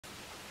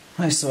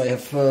Hi, so I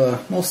have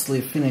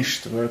mostly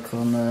finished work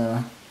on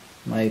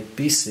my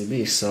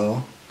PCB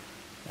saw,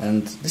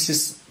 and this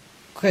is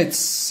quite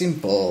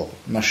simple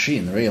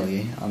machine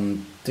really,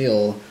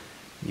 until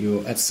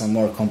you add some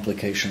more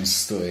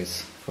complications to it.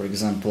 For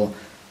example,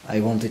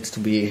 I want it to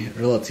be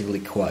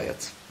relatively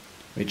quiet,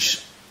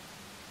 which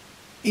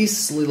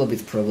is a little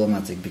bit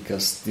problematic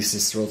because this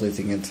is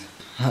rotating at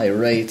high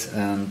rate,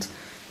 and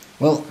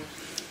well,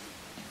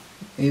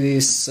 it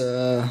is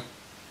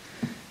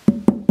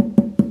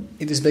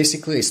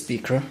basically a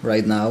speaker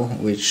right now,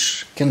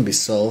 which can be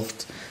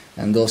solved,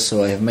 and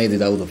also I have made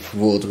it out of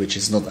wood, which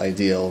is not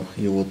ideal.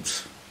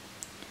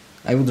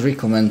 I would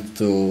recommend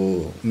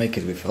to make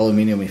it with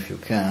aluminium if you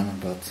can,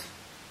 but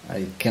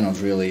I cannot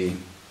really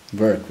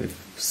work with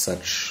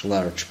such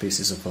large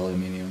pieces of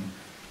aluminium.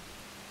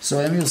 So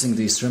I'm using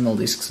these Dremel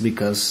discs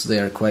because they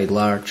are quite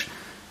large,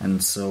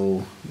 and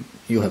so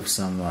you have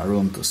some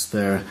room to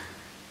spare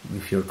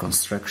with your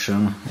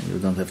construction. You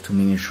don't have to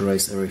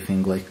miniaturize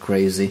everything like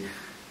crazy.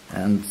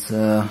 And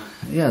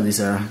yeah,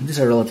 these are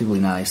relatively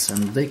nice,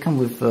 and they come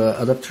with an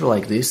adapter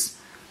like this.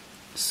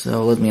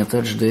 So let me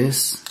attach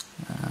this,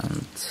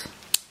 and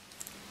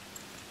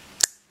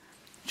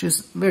which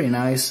is very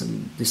nice.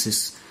 This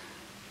is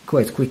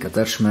quite quick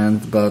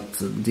attachment, but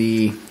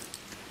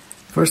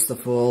first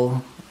of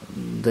all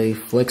they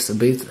flex a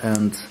bit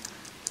and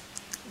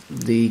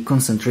the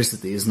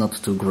concentricity is not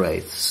too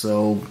great.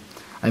 So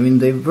I mean,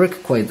 they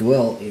work quite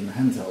well in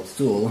handheld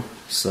tool.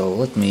 So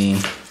let me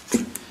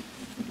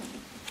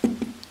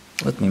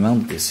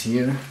mount this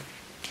here.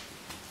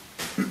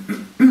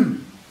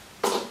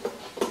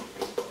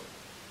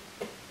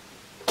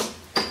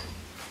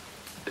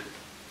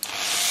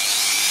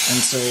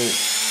 And so,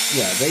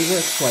 yeah, they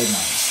work quite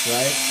nice,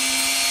 right?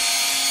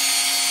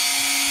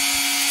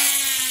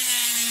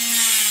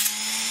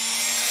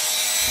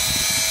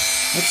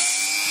 Let's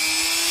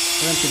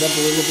ramp it up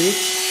a little bit.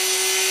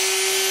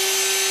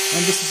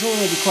 And this is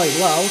already quite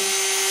loud.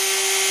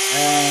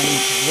 And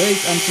wait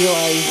until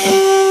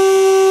I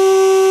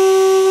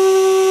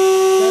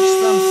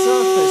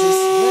surface is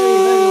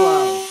very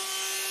loud.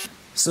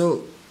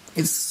 So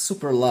it's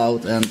super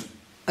loud, and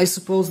I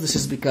suppose this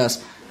is because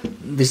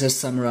this has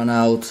some run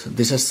out,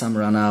 this has some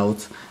run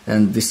out,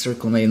 and this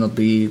circle may not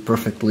be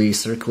perfectly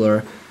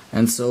circular,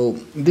 and so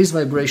these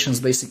vibrations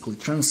basically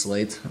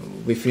translate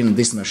within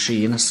this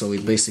machine, so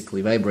it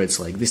basically vibrates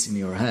like this in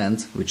your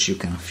hand, which you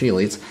can feel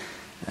it,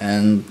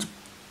 and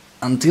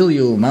until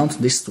you mount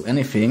this to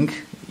anything,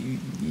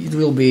 it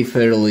will be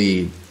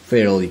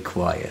fairly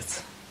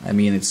quiet. I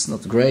mean, it's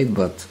not great,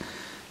 but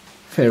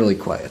fairly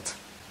quiet.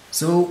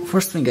 So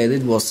first thing I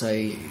did was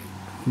I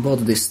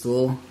bought this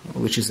tool,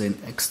 which is an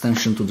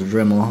extension to the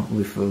Dremel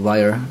with a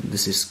wire.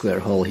 This is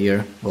square hole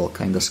here, well,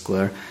 kinda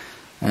square,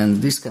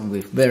 and this comes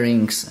with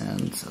bearings,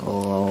 and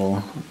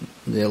all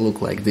they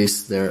look like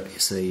this. There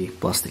is a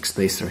plastic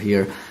spacer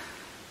here,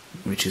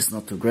 which is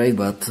not too great,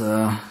 but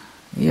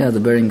yeah,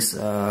 the bearings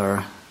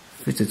are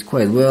fitted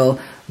quite well,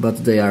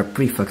 but they are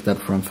pre-fucked up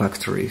from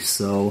factory.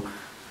 So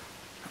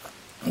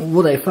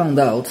what I found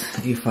out,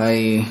 if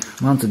I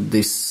mounted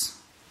this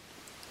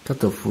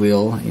cutoff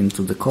wheel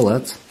into the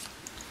collet,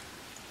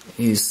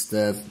 is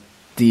that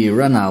the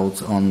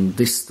runout on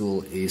this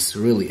tool is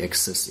really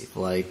excessive,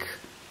 like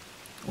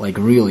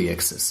really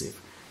excessive.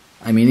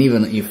 I mean,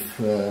 even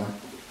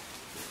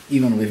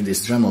with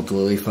this Dremel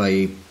tool, if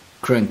I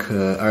crank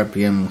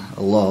RPM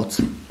a lot,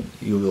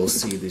 you will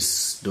see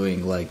this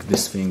doing like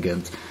this thing,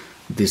 and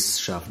this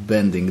shaft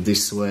bending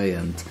this way,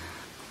 and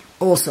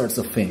all sorts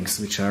of things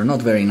which are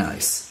not very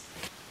nice.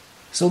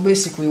 So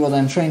basically what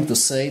I'm trying to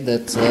say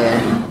that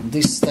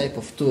this type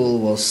of tool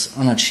was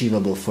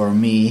unachievable for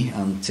me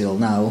until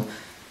now,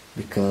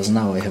 because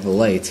now I have a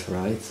lathe,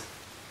 right?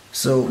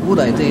 So what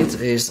I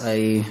did is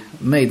I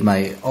made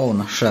my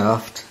own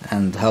shaft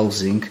and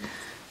housing.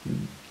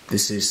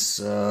 This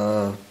is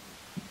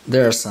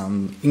there are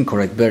some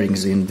incorrect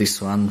bearings in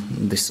this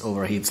one. This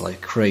overheats like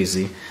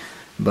crazy,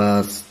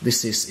 but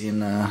this is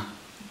in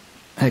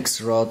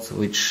hex rod,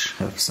 which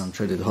have some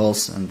threaded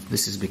holes, and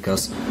this is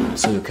because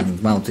so you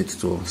can mount it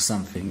to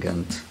something,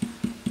 and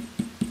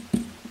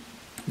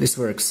this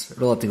works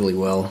relatively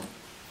well.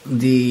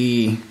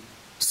 The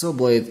saw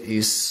blade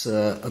is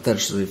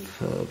attached with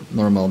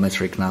normal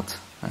metric nut,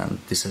 and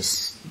this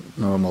is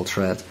normal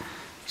thread.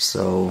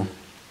 So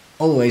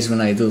always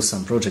when I do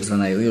some projects,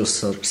 when I use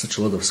such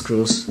a lot of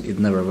screws, it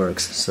never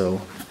works,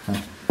 so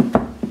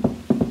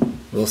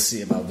we'll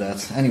see about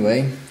that.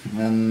 Anyway,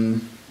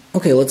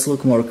 okay, let's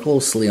look more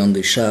closely on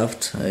the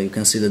shaft. You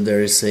can see that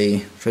there is a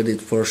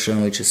threaded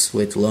portion which is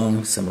way too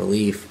long, some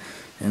relief,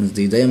 and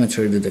the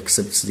diameter that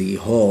accepts the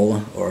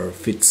hole, or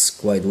fits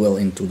quite well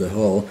into the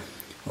hole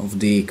of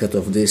the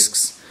cut-off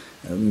discs.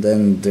 And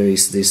then there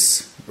is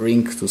this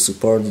ring to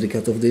support the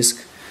cut-off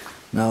disc.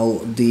 Now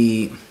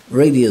the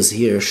radius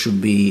here should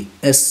be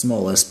as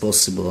small as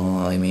possible.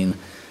 I mean,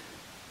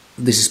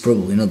 this is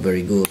probably not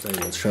very good.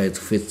 I will try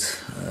to fit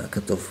a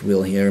cut-off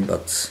wheel here,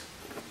 but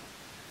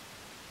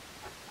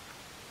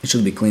it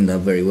should be cleaned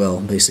up very well,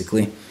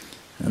 basically.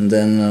 And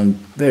then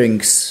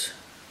bearings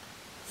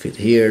fit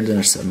here,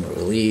 there's some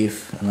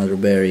relief, another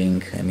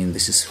bearing. I mean,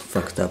 this is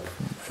fucked up,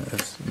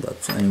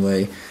 but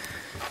anyway.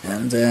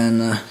 And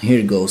then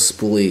here goes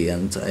pulley,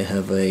 and I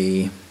have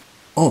a...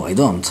 oh, I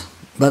don't.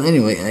 But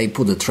anyway, I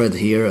put a thread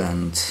here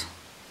and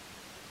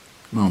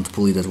mount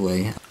pulley that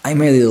way. I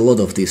made a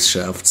lot of these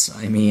shafts.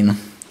 I mean,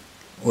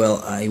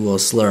 well, I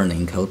was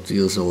learning how to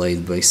use a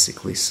lathe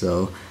basically,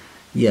 so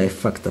yeah, I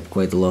fucked up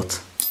quite a lot.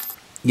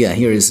 Yeah,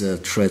 here is a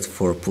thread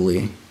for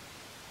pulley.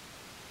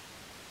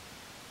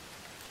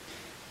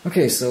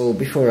 Okay, so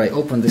before I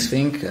open this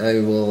thing, I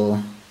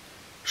will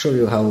show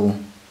you how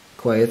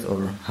quiet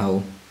or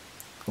how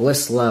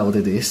less loud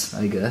it is,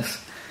 I guess.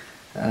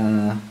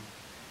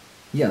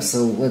 Yeah,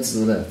 so let's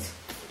do that.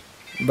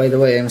 By the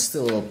way, I'm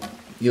still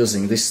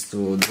using this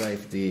to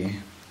drive the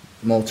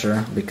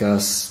motor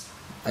because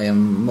I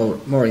am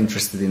more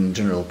interested in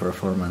general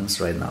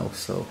performance right now,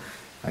 so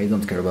I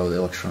don't care about the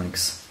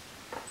electronics.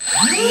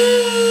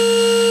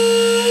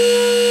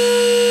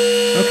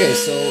 Okay,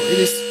 so it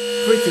is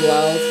pretty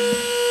loud.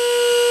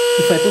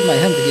 If I put my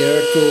hand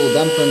here to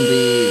dampen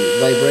the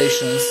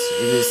vibrations,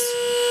 it is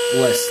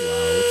less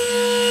loud.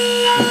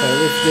 If I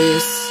lift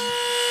this,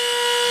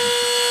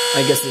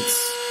 I guess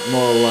it's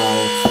more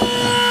loud.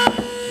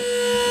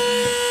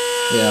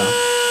 Yeah.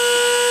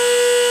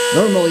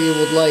 Normally you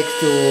would like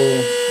to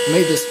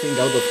make this thing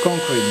out of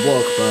concrete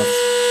block, but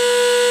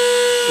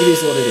it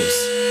is what it is.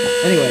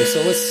 Anyway,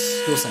 so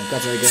let's do some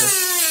cuts, I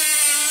guess.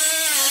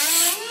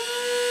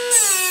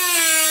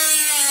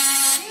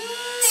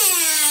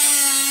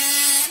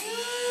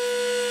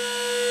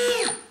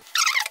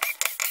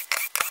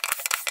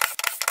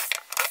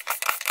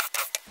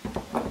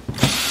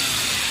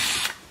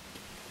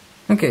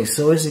 Okay,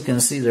 so as you can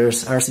see,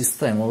 there's RC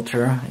style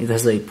motor. It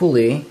has a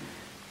pulley,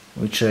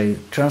 which I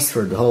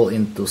transferred the whole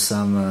into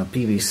some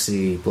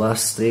PVC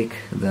plastic,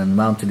 then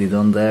mounted it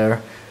on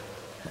there,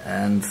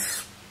 and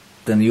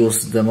then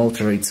used the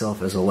motor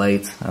itself as a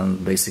lathe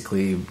and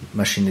basically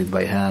machined it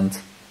by hand.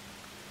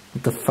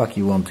 What the fuck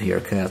you want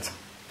here, cat?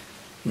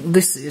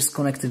 This is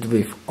connected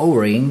with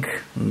O-ring.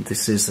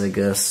 This is, I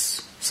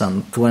guess,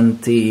 some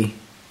 20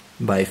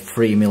 by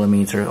 3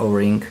 mm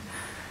O-ring,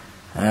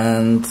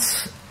 and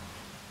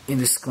it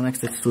is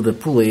connected to the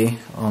pulley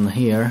on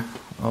here,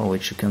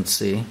 which you can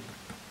see.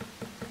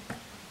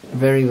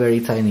 Very, very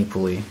tiny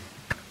pulley.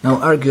 Now,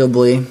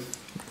 arguably,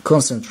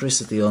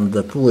 concentricity on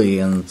the pulley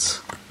and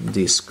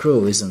the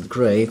screw isn't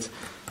great,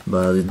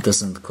 but it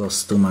doesn't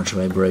cause too much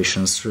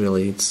vibrations,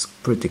 really. It's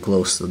pretty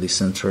close to the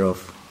center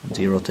of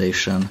the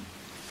rotation.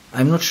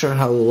 I'm not sure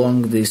how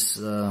long this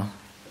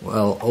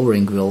well,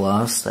 O-ring will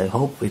last. I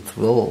hope it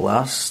will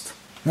last.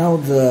 Now,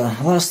 the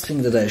last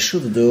thing that I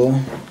should do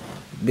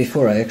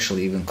before I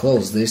actually even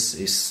close this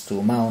is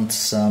to mount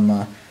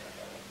some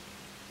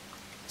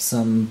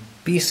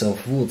piece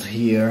of wood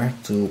here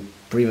to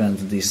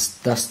prevent this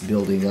dust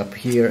building up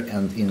here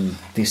and in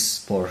this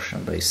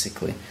portion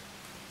basically.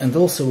 And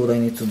also what I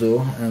need to do,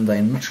 and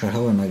I'm not sure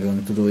how am I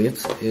going to do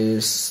it,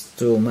 is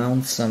to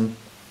mount some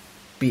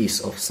piece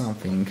of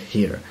something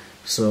here.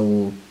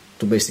 So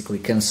to basically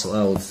cancel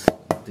out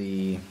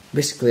the...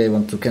 basically I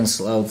want to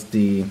cancel out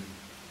the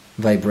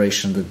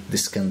vibration that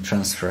this can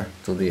transfer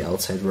to the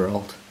outside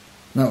world.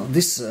 Now,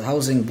 this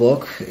housing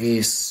block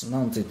is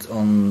mounted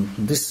on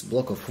this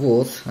block of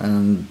wood,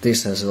 and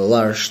this has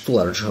two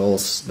large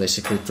holes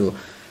basically to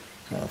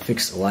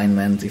fix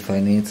alignment if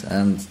I need,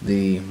 and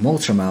the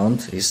motor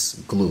mount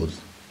is glued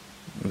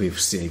with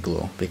CA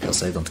glue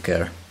because I don't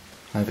care.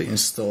 I've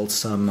installed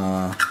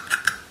some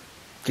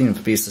thin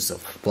pieces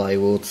of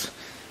plywood,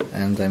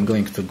 and I'm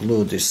going to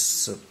glue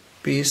this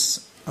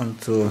piece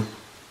onto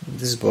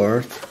this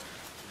board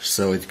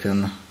so it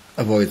can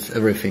avoid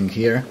everything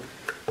here.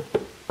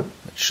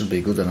 It should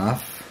be good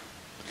enough.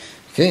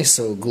 Okay,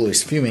 so glue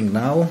is fuming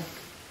now.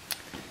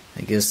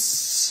 I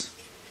guess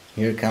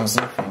here comes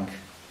nothing.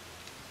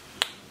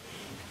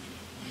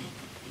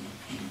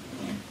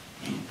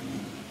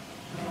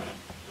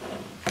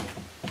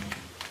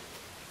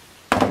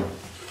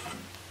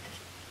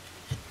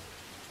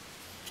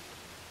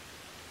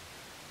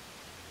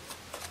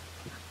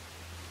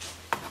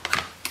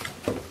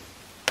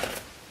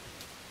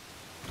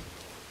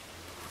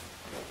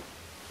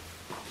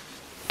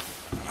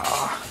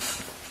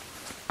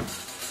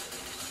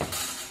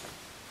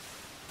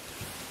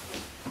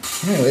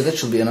 Anyway, that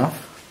should be enough.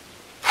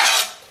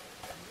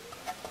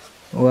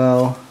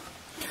 Well,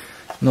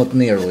 not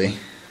nearly.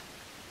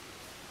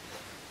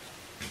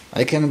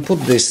 I can put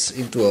this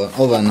into an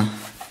oven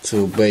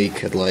to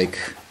bake at like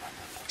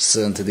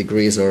 70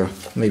 degrees or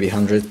maybe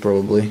 100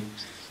 probably.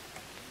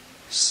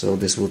 So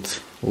this would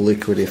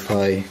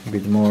liquidify a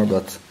bit more,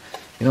 but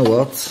you know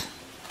what?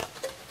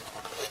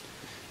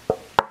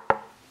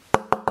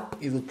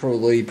 It will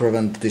probably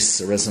prevent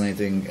this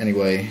resonating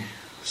anyway,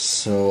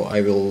 so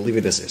I will leave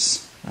it as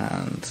is.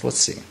 And let's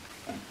see.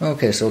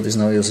 Okay, so this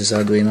now uses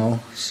Arduino,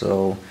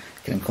 so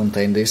it can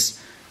contain this.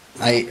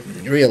 I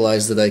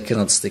realized that I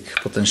cannot stick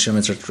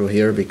potentiometer through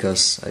here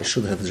because I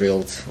should have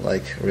drilled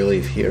like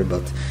relief here,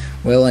 but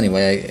well,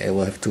 anyway, I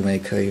will have to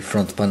make a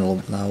front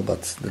panel now,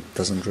 but that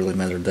doesn't really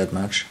matter that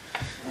much.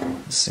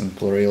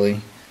 simple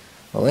really.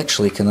 Well,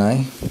 actually, can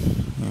I?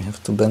 I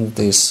have to bend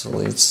these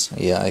leads.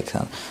 Yeah, I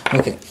can.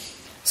 Okay,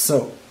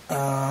 so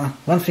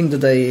one thing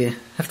that I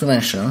have to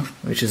mention,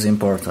 which is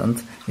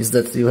important, is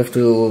that you have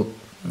to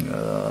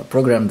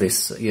program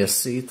this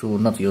ESC to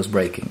not use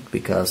braking,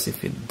 because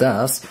if it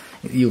does,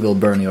 you will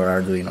burn your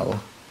Arduino.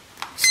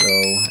 So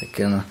I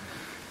can...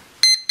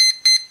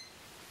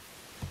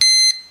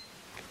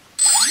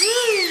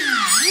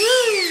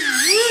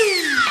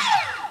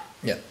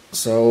 Yeah,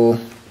 so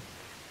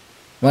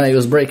when I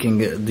was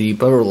braking, the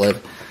power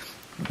LED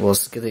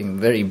was getting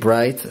very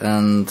bright,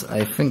 and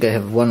I think I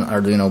have one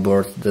Arduino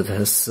board that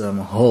has some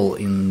hole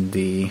in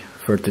the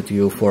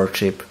 32U4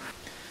 chip.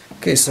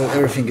 Okay, so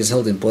everything is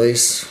held in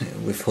place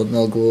with hot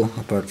melt glue,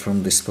 apart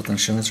from this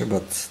potentiometer,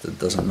 but that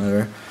doesn't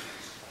matter.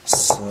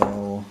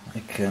 So I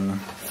can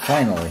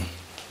finally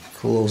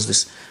close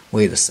this.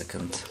 Wait a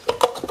second.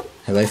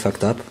 Have I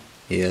fucked up?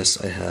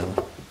 Yes, I have.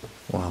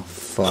 Wow,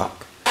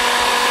 fuck.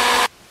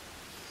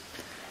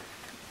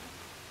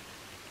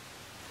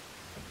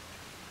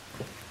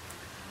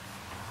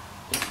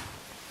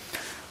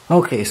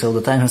 Okay, so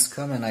the time has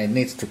come and I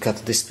need to cut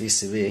this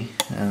PCB,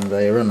 and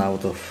I run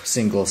out of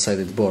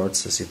single-sided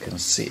boards. As you can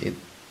see,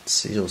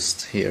 it's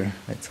just here.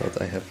 I thought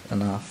I have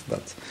enough,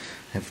 but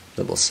I have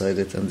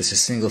double-sided, and this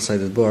is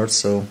single-sided board,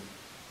 so...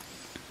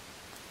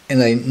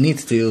 And I need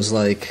to use,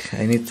 like,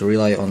 I need to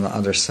rely on the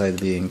other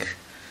side being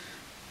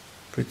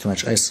pretty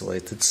much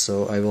isolated,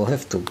 so I will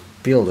have to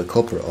peel the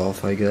copper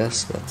off, I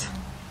guess, but...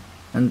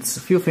 And a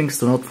few things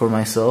to note for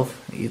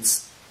myself.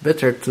 It's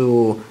better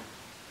to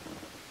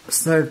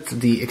start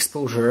the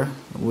exposure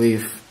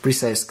with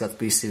precise cut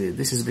PCB.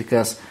 This is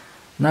because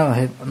now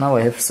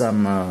I have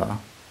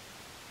some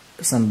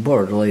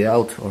board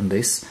layout on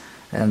this,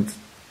 and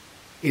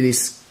it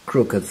is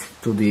crooked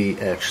to the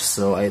edge,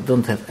 so I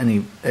don't have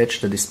any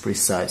edge that is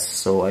precise,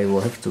 so I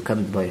will have to cut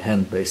it by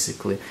hand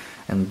basically,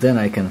 and then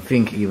I can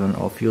think even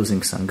of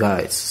using some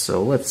guides.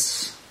 So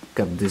let's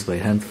cut this by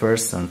hand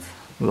first and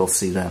we'll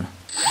see then.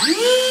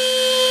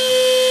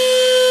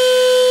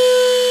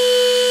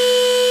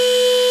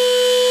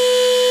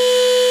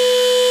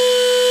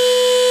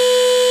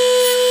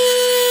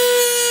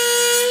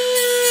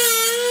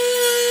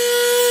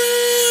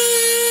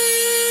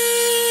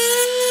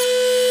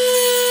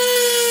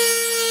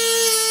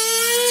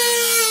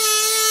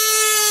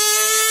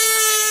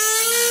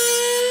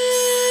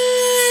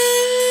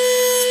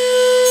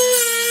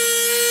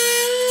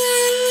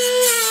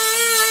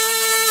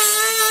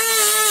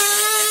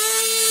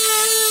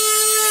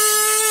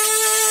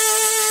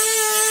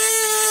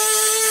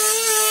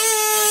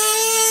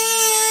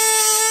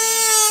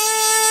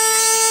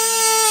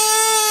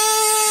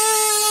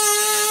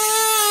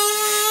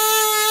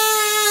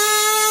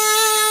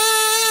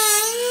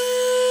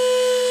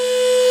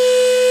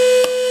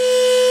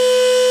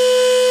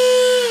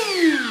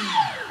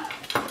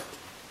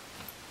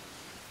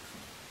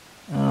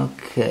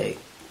 Okay,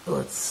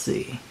 let's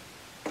see.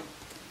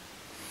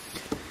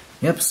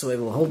 Yep, so I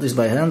will hold this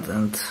by hand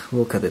and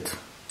we'll cut it.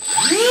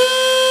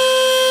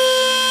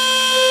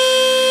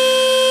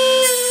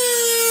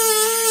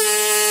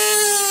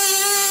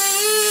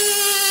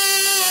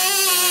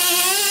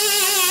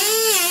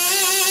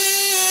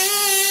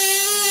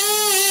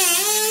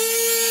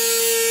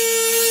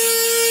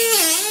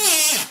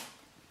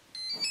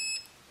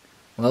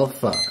 Well,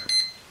 fuck.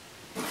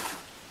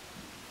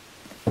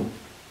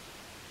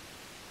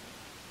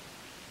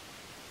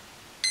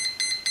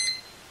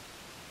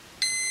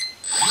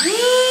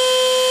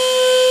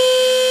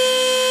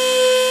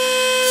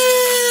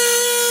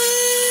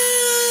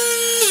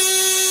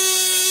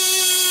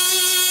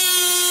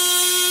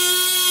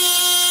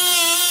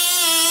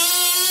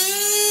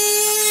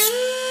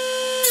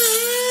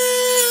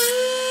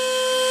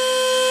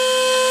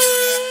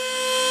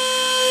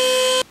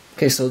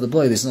 Okay, so the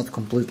blade is not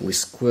completely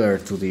square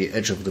to the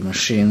edge of the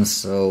machine,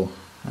 so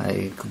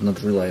I could not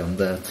rely on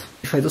that.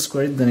 If I do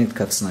square it, then it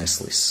cuts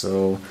nicely,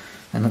 so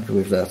I'm happy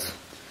with that.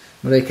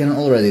 But I can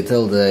already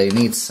tell that I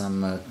need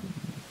some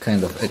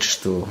kind of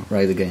edge to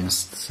write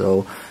against,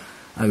 so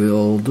I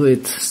will do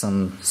it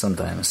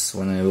sometimes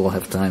when I will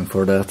have time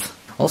for that.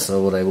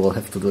 Also, what I will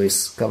have to do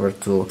is cover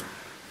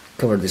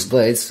this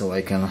blade so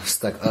I can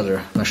stack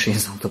other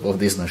machines on top of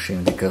this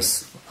machine,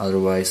 because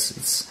otherwise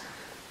it's...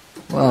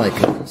 Well, I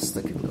can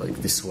stack it like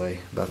this way,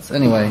 but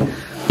anyway,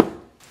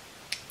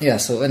 yeah,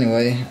 so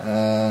anyway,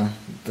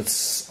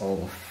 that's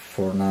all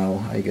for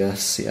now, I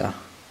guess, yeah,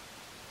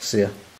 see ya.